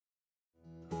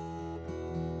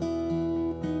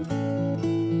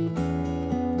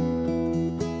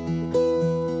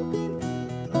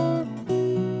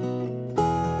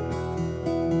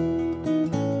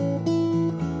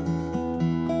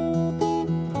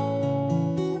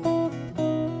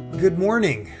Good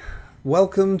morning.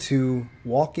 Welcome to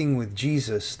Walking with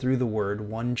Jesus Through the Word,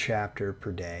 one chapter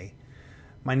per day.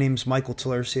 My name's Michael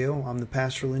Talercio. I'm the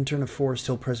pastoral intern of Forest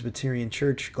Hill Presbyterian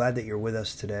Church. Glad that you're with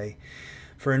us today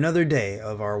for another day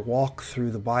of our walk through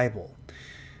the Bible.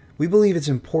 We believe it's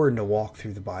important to walk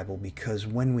through the Bible because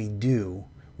when we do,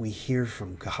 we hear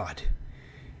from God.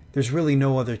 There's really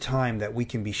no other time that we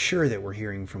can be sure that we're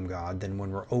hearing from God than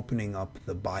when we're opening up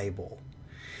the Bible.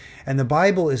 And the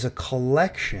Bible is a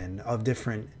collection of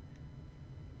different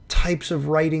types of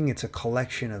writing. It's a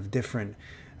collection of different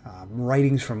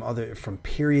writings from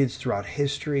periods throughout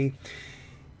history.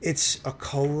 It's a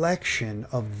collection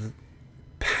of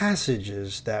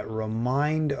passages that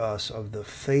remind us of the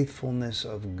faithfulness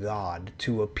of God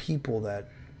to a people that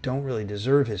don't really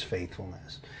deserve His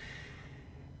faithfulness.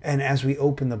 And as we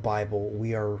open the Bible,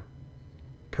 we are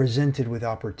presented with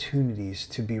opportunities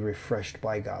to be refreshed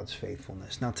by God's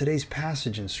faithfulness. Now, today's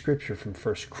passage in Scripture from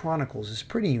Chronicles is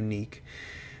pretty unique.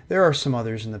 There are some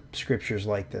others in the Scriptures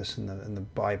like this in the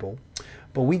Bible,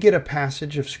 but we get a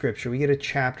passage of Scripture, we get a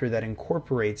chapter that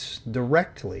incorporates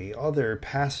directly other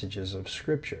passages of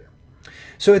Scripture.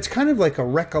 So it's kind of like a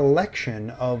recollection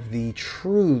of the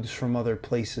truths from other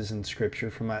places in Scripture,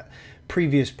 from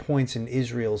previous points in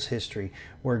Israel's history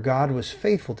where God was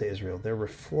faithful to Israel. They're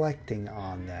reflecting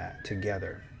on that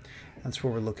together. That's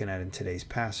what we're looking at in today's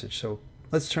passage. So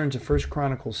let's turn to 1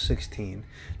 Chronicles 16,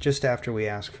 just after we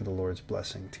ask for the Lord's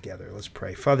blessing together. Let's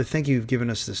pray. Father, thank you, you've given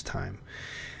us this time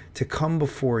to come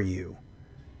before you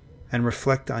and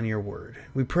reflect on your word.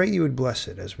 We pray you would bless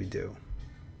it as we do.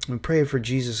 We pray for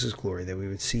Jesus' glory, that we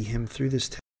would see him through this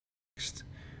text.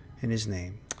 In his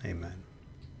name, amen.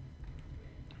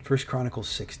 1 Chronicles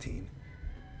 16.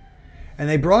 And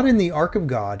they brought in the ark of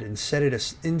God and set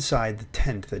it inside the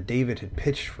tent that David had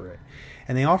pitched for it.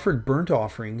 And they offered burnt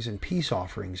offerings and peace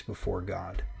offerings before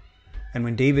God. And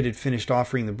when David had finished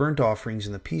offering the burnt offerings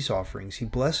and the peace offerings, he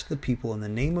blessed the people in the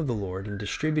name of the Lord and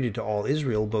distributed to all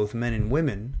Israel, both men and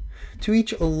women, to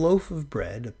each a loaf of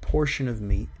bread, a portion of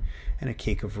meat, and a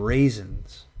cake of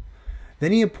raisins.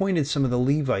 Then he appointed some of the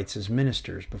Levites as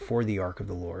ministers before the ark of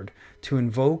the Lord, to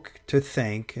invoke, to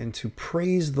thank, and to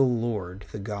praise the Lord,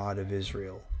 the God of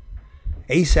Israel.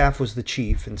 Asaph was the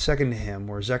chief, and second to him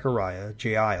were Zechariah,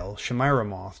 Jael,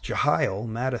 Shemiramoth, Jehiel,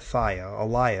 Mattithiah,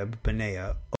 Eliab,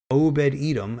 Benaiah,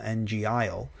 Obed-Edom, and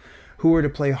Jeiel, who were to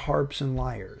play harps and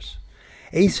lyres.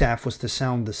 Asaph was to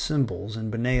sound the cymbals,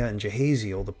 and Benaiah and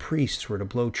Jehaziel, the priests, were to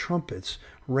blow trumpets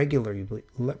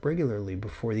regularly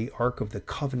before the ark of the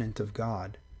covenant of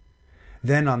God.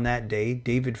 Then on that day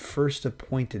David first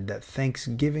appointed that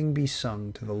thanksgiving be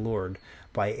sung to the Lord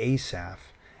by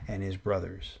Asaph and his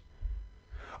brothers.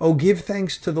 O give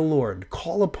thanks to the Lord,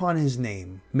 call upon his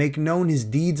name, make known his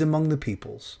deeds among the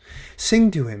peoples.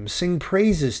 Sing to him, sing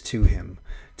praises to him,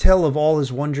 tell of all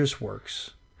his wondrous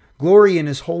works. Glory in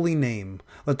his holy name.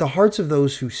 Let the hearts of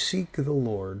those who seek the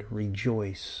Lord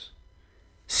rejoice.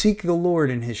 Seek the Lord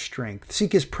in his strength.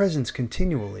 Seek his presence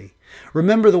continually.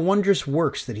 Remember the wondrous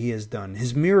works that he has done,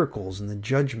 his miracles and the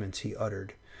judgments he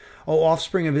uttered. O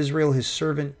offspring of Israel, his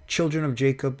servant, children of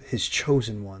Jacob, his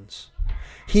chosen ones.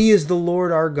 He is the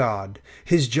Lord our God.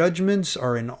 His judgments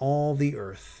are in all the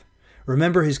earth.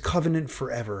 Remember his covenant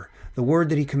forever, the word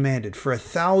that he commanded for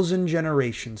 1,000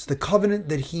 generations, the covenant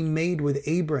that he made with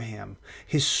Abraham,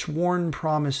 his sworn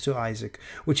promise to Isaac,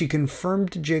 which he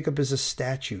confirmed to Jacob as a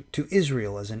statute, to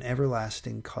Israel as an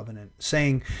everlasting covenant,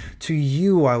 saying, to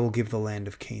you I will give the land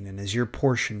of Canaan as your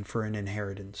portion for an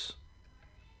inheritance.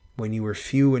 When you were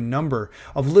few in number,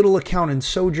 of little account and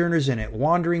sojourners in it,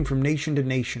 wandering from nation to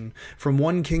nation, from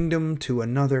one kingdom to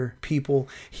another people,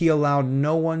 he allowed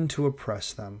no one to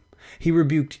oppress them. He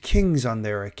rebuked kings on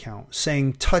their account,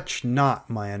 saying, touch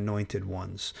not my anointed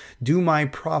ones. Do my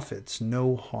prophets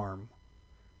no harm.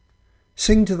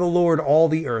 Sing to the Lord all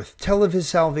the earth. Tell of his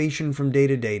salvation from day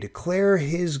to day. Declare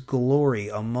his glory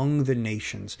among the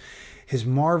nations, his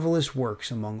marvelous works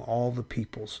among all the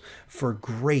peoples. For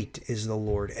great is the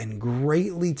Lord, and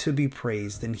greatly to be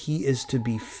praised, and he is to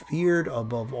be feared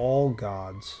above all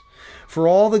gods. For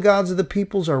all the gods of the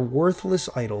peoples are worthless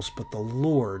idols, but the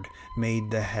Lord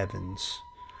made the heavens.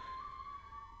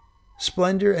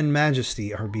 Splendor and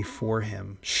majesty are before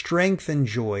him. Strength and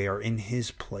joy are in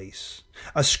his place.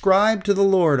 Ascribe to the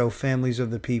Lord, O families of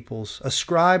the peoples.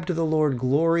 Ascribe to the Lord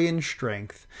glory and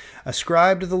strength.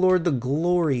 Ascribe to the Lord the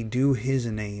glory due his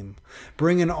name.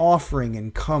 Bring an offering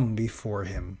and come before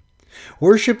him.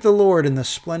 Worship the Lord in the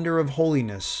splendor of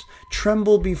holiness.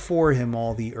 Tremble before him,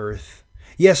 all the earth.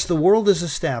 Yes, the world is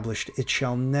established. It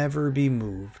shall never be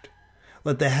moved.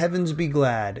 Let the heavens be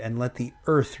glad, and let the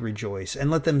earth rejoice,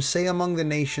 and let them say among the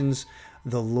nations,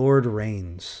 the Lord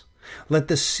reigns. Let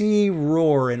the sea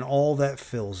roar and all that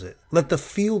fills it. Let the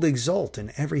field exult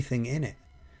and everything in it.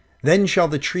 Then shall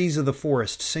the trees of the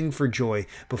forest sing for joy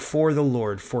before the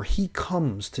Lord, for he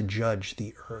comes to judge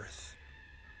the earth.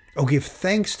 Oh, give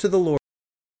thanks to the Lord,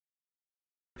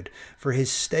 for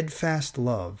his steadfast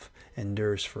love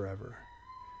endures forever.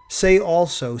 Say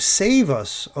also, save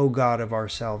us, O God of our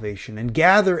salvation, and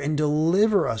gather and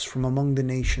deliver us from among the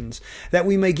nations, that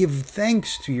we may give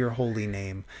thanks to your holy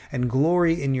name and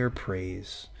glory in your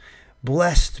praise.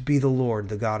 Blessed be the Lord,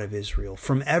 the God of Israel,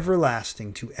 from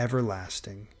everlasting to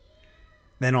everlasting.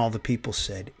 Then all the people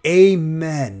said,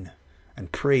 Amen,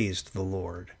 and praised the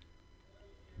Lord.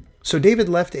 So David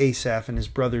left Asaph and his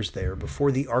brothers there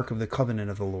before the ark of the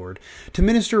covenant of the Lord, to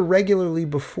minister regularly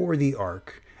before the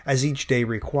ark, as each day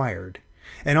required,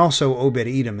 and also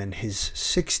Obed-Edom and his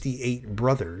 68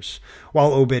 brothers,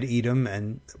 while Obed-Edom,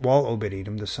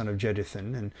 the son of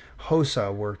Jeduthun, and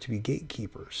Hosah were to be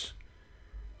gatekeepers.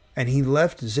 And he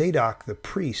left Zadok the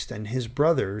priest and his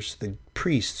brothers, the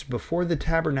priests, before the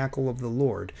tabernacle of the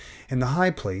Lord, in the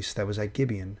high place that was at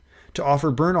Gibeon, to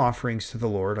offer burnt offerings to the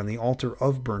Lord on the altar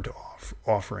of burnt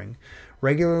offering,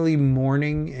 regularly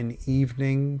morning and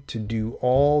evening, to do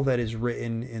all that is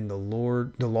written in the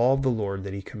law of the Lord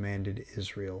that he commanded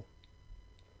Israel.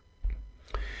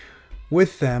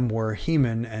 With them were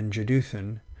Heman and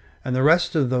Jeduthun, and the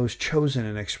rest of those chosen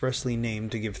and expressly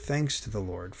named to give thanks to the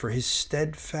Lord, for his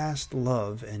steadfast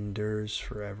love endures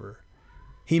forever.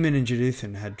 Heman and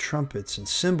Jeduthun had trumpets and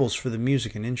cymbals for the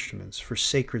music and instruments, for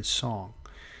sacred song.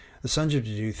 The sons of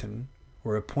Jeduthun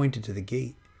were appointed to the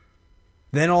gate.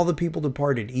 Then all the people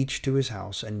departed, each to his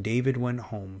house, and David went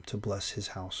home to bless his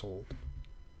household.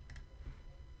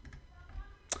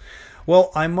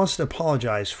 Well, I must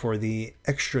apologize for the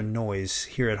extra noise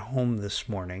here at home this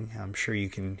morning. I'm sure you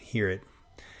can hear it.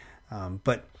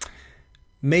 But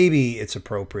maybe it's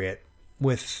appropriate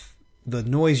with the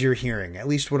noise you're hearing. At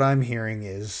least what I'm hearing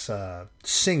is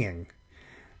singing.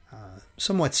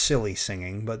 Somewhat silly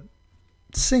singing, but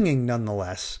singing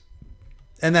nonetheless.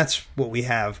 And that's what we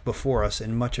have before us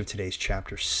in much of today's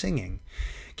chapter, singing,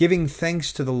 giving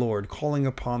thanks to the Lord, calling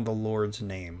upon the Lord's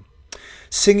name.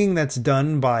 Singing that's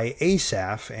done by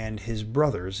Asaph and his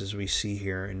brothers, as we see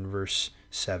here in verse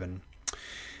 7.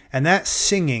 And that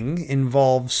singing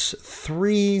involves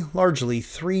largely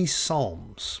three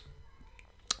psalms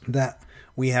that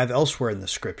we have elsewhere in the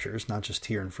scriptures, not just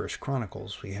here in 1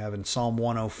 Chronicles. We have in Psalm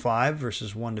 105,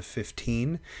 verses 1 to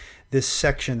 15, this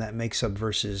section that makes up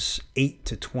verses 8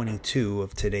 to 22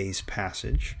 of today's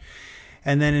passage.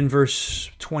 And then in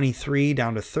verse 23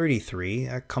 down to 33,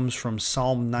 that comes from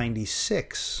Psalm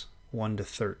 96, 1 to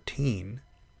 13.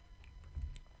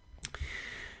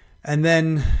 And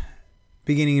then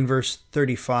beginning in verse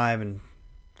 35 and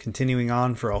continuing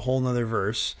on for a whole nother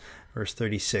verse, verse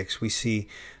 36, we see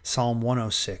Psalm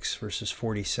 106, verses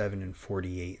 47 and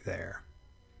 48 there.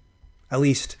 At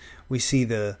least we see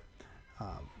the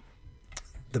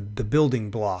building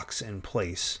blocks in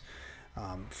place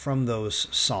from those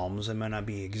psalms. It might not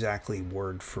be exactly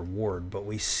word for word, but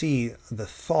we see the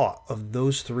thought of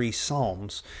those three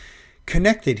psalms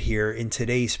connected here in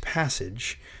today's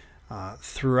passage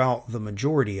throughout the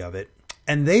majority of it.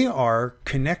 And they are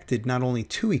connected not only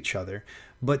to each other,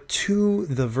 but to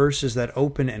the verses that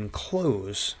open and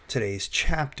close today's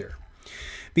chapter.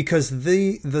 Because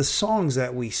the songs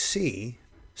that we see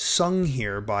sung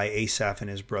here by Asaph and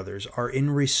his brothers are in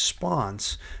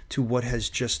response to what has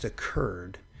just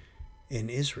occurred in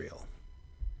Israel.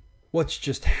 What's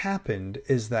just happened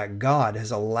is that God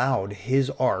has allowed his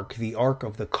ark, the Ark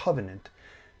of the Covenant,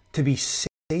 to be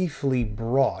safely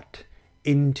brought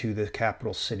into the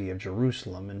capital city of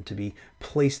Jerusalem and to be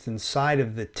placed inside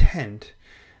of the tent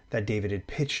that David had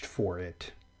pitched for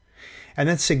it. And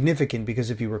that's significant because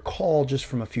if you recall just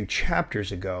from a few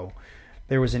chapters ago,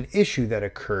 there was an issue that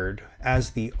occurred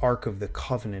as the Ark of the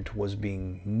Covenant was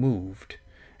being moved.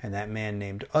 And that man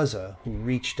named Uzzah, who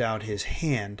reached out his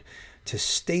hand to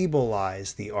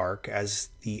stabilize the ark as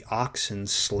the oxen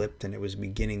slipped and it was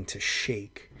beginning to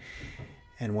shake.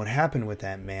 And what happened with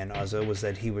that man, Uzzah, was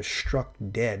that he was struck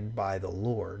dead by the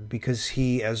Lord because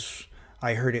he, as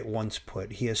I heard it once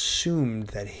put, he assumed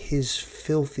that his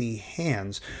filthy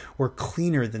hands were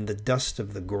cleaner than the dust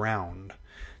of the ground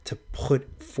to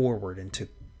put forward and to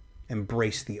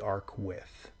embrace the ark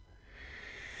with.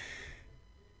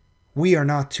 We are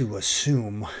not to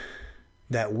assume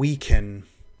that we can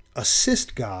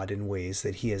assist God in ways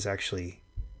that he has actually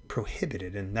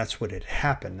prohibited, and that's what had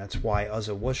happened. That's why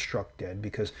Uzzah was struck dead,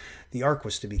 because the ark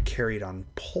was to be carried on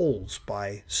poles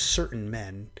by certain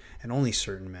men, and only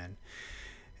certain men.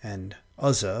 And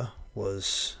Uzzah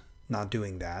was not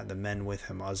doing that. The men with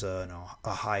him, Uzzah and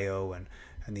Ahio and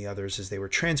the others, as they were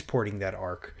transporting that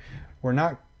ark, were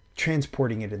not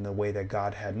transporting it in the way that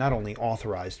God had not only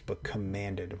authorized but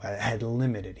commanded, had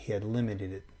limited. He had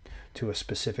limited it to a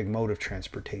specific mode of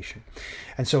transportation.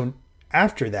 And so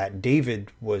after that,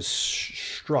 David was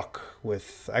struck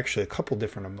with actually a couple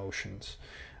different emotions.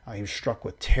 He was struck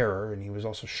with terror, and he was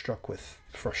also struck with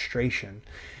frustration.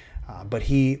 But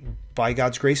he, by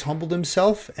God's grace, humbled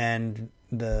himself, and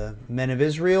the men of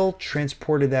Israel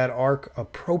transported that ark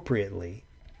appropriately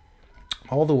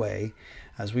all the way,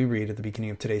 as we read at the beginning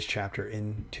of today's chapter,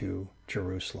 into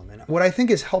Jerusalem. And what I think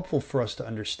is helpful for us to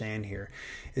understand here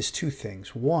is two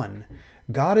things. One,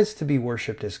 God is to be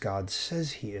worshipped as God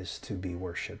says he is to be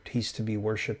worshipped. He's to be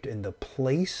worshipped in the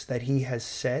place that he has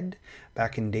said.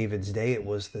 Back in David's day, it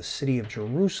was the city of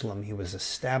Jerusalem he was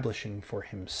establishing for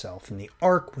himself. And the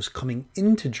ark was coming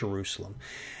into Jerusalem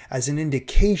as an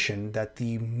indication that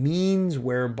the means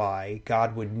whereby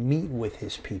God would meet with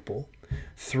his people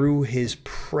through his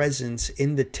presence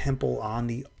in the temple on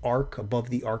the ark, above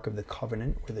the Ark of the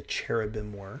Covenant, where the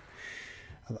cherubim were,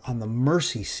 on the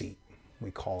mercy seat,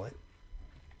 we call it,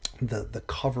 the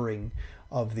covering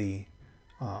of the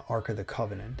Ark of the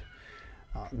Covenant.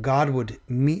 God would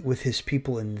meet with his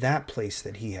people in that place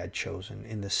that he had chosen,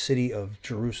 in the city of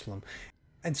Jerusalem.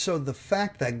 And so the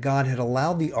fact that God had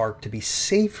allowed the ark to be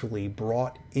safely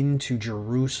brought into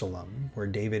Jerusalem, where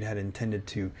David had intended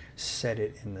to set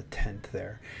it in the tent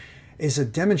there, is a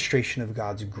demonstration of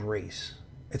God's grace.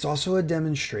 It's also a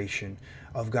demonstration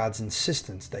of God's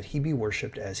insistence that he be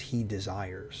worshipped as he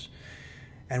desires.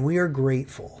 And we are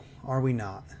grateful, are we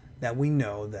not, that we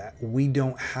know that we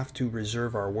don't have to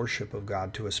reserve our worship of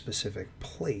God to a specific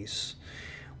place.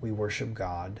 We worship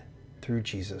God through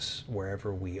Jesus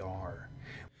wherever we are.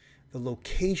 The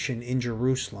location in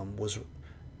Jerusalem was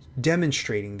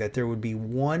demonstrating that there would be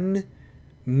one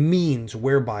means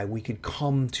whereby we could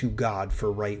come to God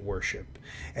for right worship.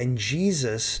 And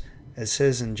Jesus, it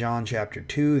says in John chapter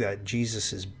 2 that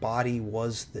Jesus' body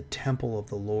was the temple of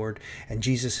the Lord. And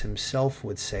Jesus himself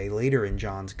would say later in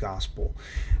John's gospel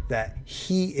that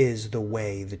he is the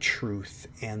way, the truth,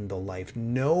 and the life.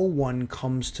 No one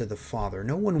comes to the Father,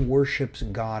 no one worships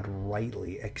God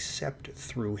rightly except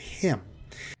through him.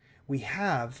 We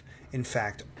have, in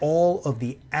fact, all of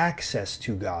the access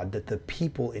to God that the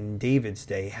people in David's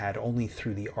day had only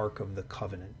through the Ark of the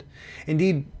Covenant.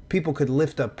 Indeed, people could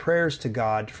lift up prayers to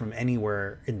God from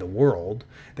anywhere in the world.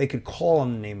 They could call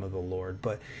on the name of the Lord,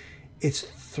 but it's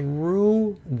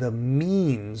through the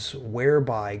means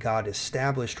whereby God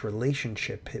established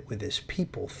relationship with his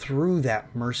people, through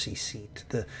that mercy seat.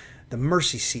 The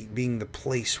mercy seat being the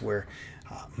place where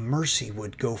mercy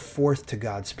would go forth to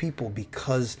God's people,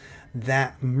 because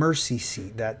that mercy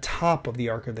seat, that top of the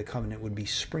Ark of the Covenant, would be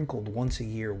sprinkled once a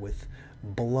year with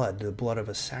blood, the blood of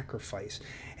a sacrifice.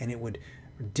 And it would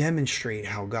demonstrate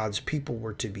how God's people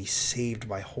were to be saved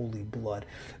by holy blood.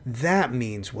 That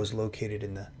means was located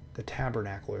in the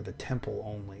tabernacle or the temple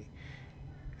only.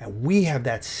 And we have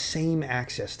that same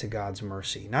access to God's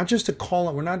mercy. Not just to call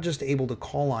on, we're not just able to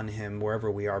call on him wherever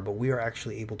we are, but we are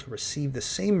actually able to receive the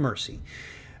same mercy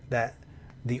that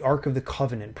the Ark of the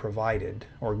Covenant provided,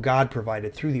 or God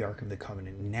provided through the Ark of the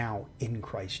Covenant, now in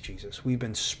Christ Jesus. We've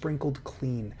been sprinkled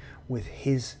clean with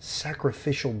his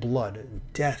sacrificial blood,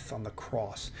 death on the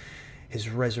cross. His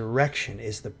resurrection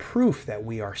is the proof that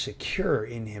we are secure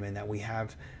in him and that we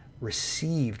have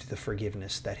received the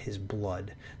forgiveness that his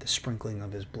blood, the sprinkling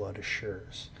of his blood,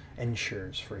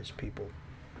 ensures for his people.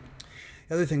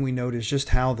 The other thing we note is just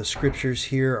how the scriptures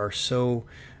here are so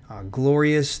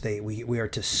glorious. We are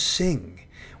to sing.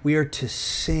 We are to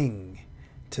sing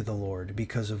to the Lord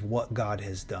because of what God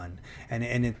has done.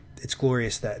 And it's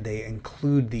glorious that they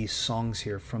include these songs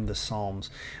here from the Psalms.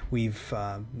 We've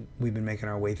been making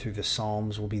our way through the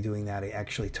Psalms. We'll be doing that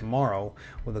actually tomorrow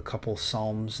with a couple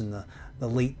Psalms in the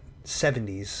late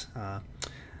 70s,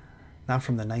 not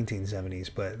from the 1970s,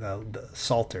 but the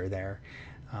Psalter there.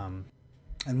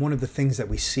 And one of the things that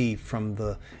we see from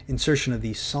the insertion of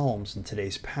these Psalms in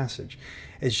today's passage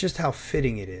is just how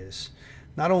fitting it is,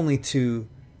 not only to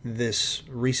this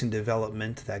recent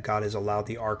development that God has allowed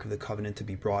the Ark of the Covenant to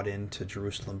be brought into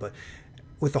Jerusalem, but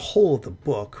with the whole of the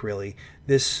book, really,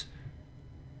 this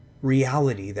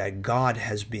reality that God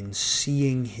has been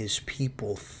seeing his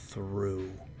people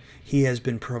through. He has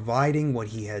been providing what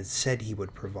he has said he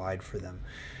would provide for them.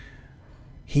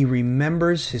 He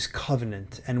remembers his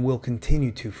covenant and will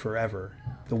continue to forever.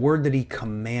 The word that he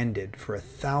commanded for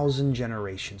 1,000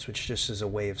 generations, which just is a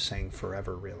way of saying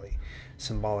forever, really.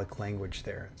 Symbolic language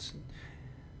there. It's,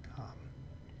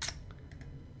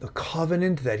 the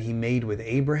covenant that he made with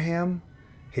Abraham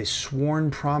his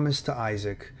sworn promise to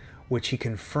Isaac, which he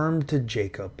confirmed to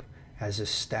Jacob as a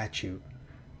statute.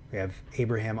 We have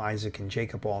Abraham, Isaac, and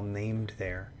Jacob all named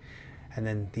there. And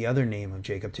then the other name of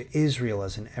Jacob to Israel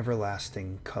as an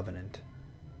everlasting covenant.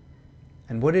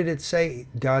 And what did it say?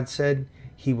 God said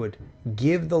he would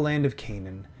give the land of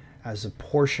Canaan as a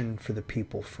portion for the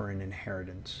people for an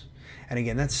inheritance. And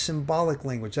again, that's symbolic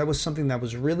language. That was something that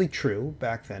was really true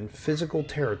back then, physical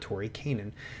territory,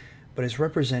 Canaan, but it's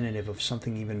representative of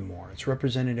something even more. It's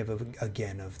representative of,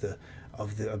 again, of the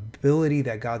ability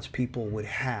that God's people would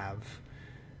have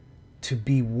to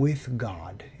be with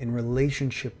God, in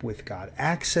relationship with God,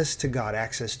 access to God,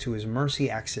 access to his mercy,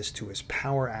 access to his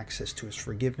power, access to his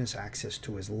forgiveness, access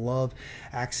to his love,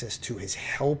 access to his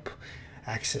help,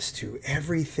 access to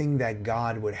everything that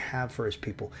God would have for his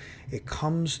people. It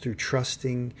comes through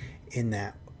trusting in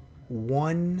that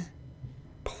one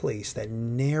place, that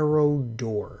narrow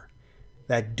door,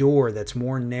 that door that's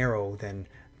more narrow than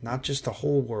not just the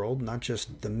whole world, not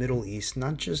just the Middle East,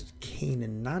 not just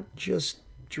Canaan, not just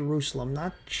Jerusalem,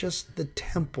 not just the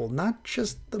temple, not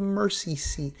just the mercy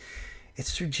seat.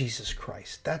 It's through Jesus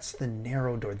Christ. That's the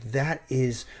narrow door. That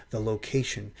is the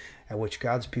location at which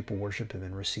God's people worship him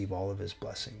and receive all of his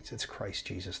blessings. It's Christ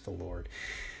Jesus the Lord.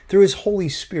 Through his Holy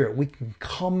Spirit, we can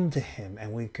come to him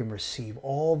and we can receive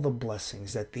all the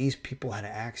blessings that these people had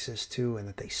access to and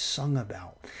that they sung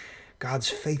about. God's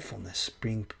faithfulness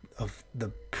being of the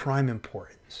prime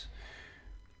importance,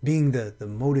 being the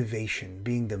motivation,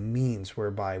 being the means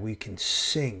whereby we can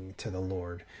sing to the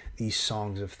Lord these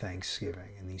songs of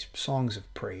thanksgiving and these songs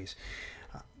of praise.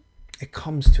 It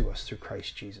comes to us through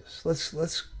Christ Jesus.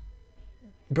 Let's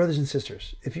brothers and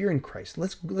sisters, if you're in Christ,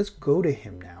 let's go to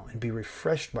him now and be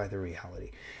refreshed by the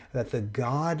reality that the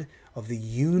God of the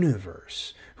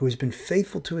universe, who has been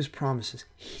faithful to his promises,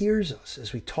 hears us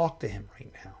as we talk to him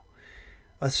right now.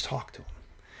 Let's talk to him.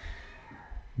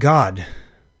 God,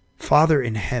 Father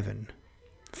in heaven,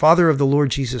 Father of the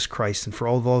Lord Jesus Christ, and for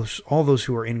all those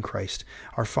who are in Christ,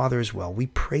 our Father as well, we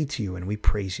pray to you and we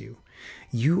praise you.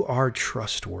 You are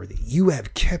trustworthy. You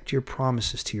have kept your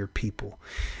promises to your people.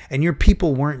 And your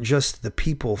people weren't just the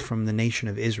people from the nation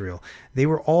of Israel. They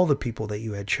were all the people that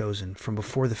you had chosen from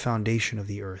before the foundation of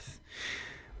the earth.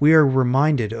 We are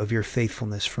reminded of your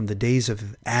faithfulness from the days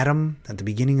of Adam at the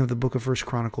beginning of the book of 1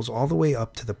 Chronicles all the way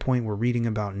up to the point we're reading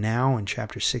about now in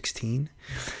chapter 16,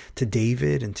 to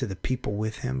David and to the people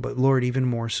with him. But Lord, even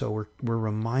more so, we're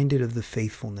reminded of the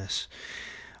faithfulness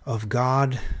of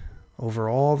God over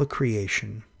all the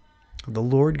creation, of the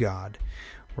Lord God.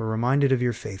 We're reminded of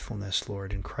your faithfulness,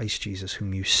 Lord, in Christ Jesus,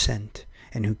 whom you sent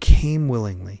and who came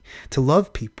willingly to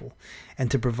love people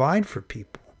and to provide for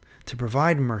people, to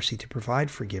provide mercy, to provide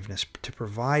forgiveness, to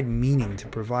provide meaning, to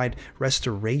provide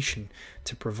restoration,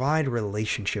 to provide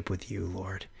relationship with you,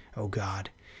 Lord, oh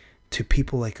God, to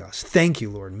people like us. Thank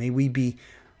you, Lord. May we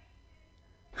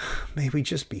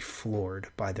just be floored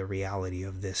by the reality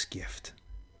of this gift.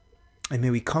 And may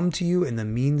we come to you in the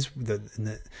means,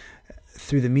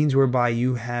 through the means whereby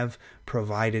you have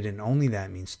provided, and only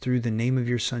that means through the name of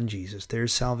your Son, Jesus. There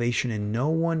is salvation in no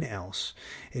one else.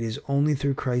 It is only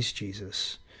through Christ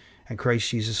Jesus and Christ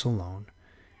Jesus alone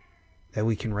that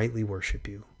we can rightly worship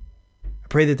you. I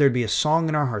pray that there'd be a song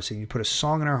in our hearts, that you put a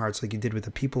song in our hearts like you did with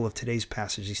the people of today's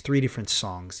passage, these three different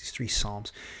songs, these three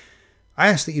psalms. I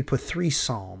ask that you'd put three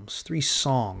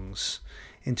songs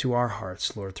into our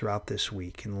hearts, Lord, throughout this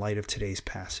week in light of today's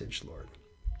passage, Lord,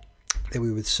 that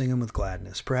we would sing them with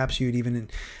gladness. Perhaps you'd even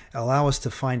allow us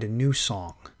to find a new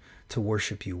song to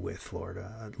worship you with, Lord,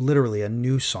 literally a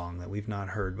new song that we've not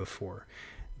heard before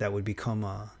that would become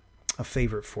a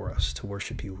favorite for us to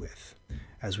worship you with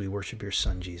as we worship your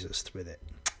Son, Jesus, with it.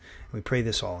 And we pray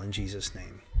this all in Jesus'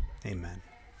 name. Amen.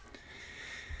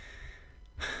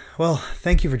 Well,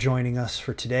 thank you for joining us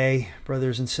for today,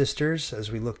 brothers and sisters,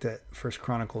 as we looked at 1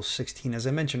 Chronicles 16. As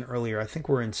I mentioned earlier, I think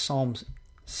we're in Psalms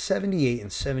 78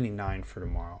 and 79 for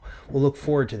tomorrow. We'll look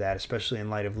forward to that, especially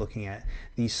in light of looking at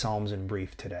these Psalms in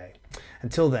brief today.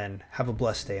 Until then, have a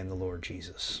blessed day in the Lord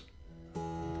Jesus.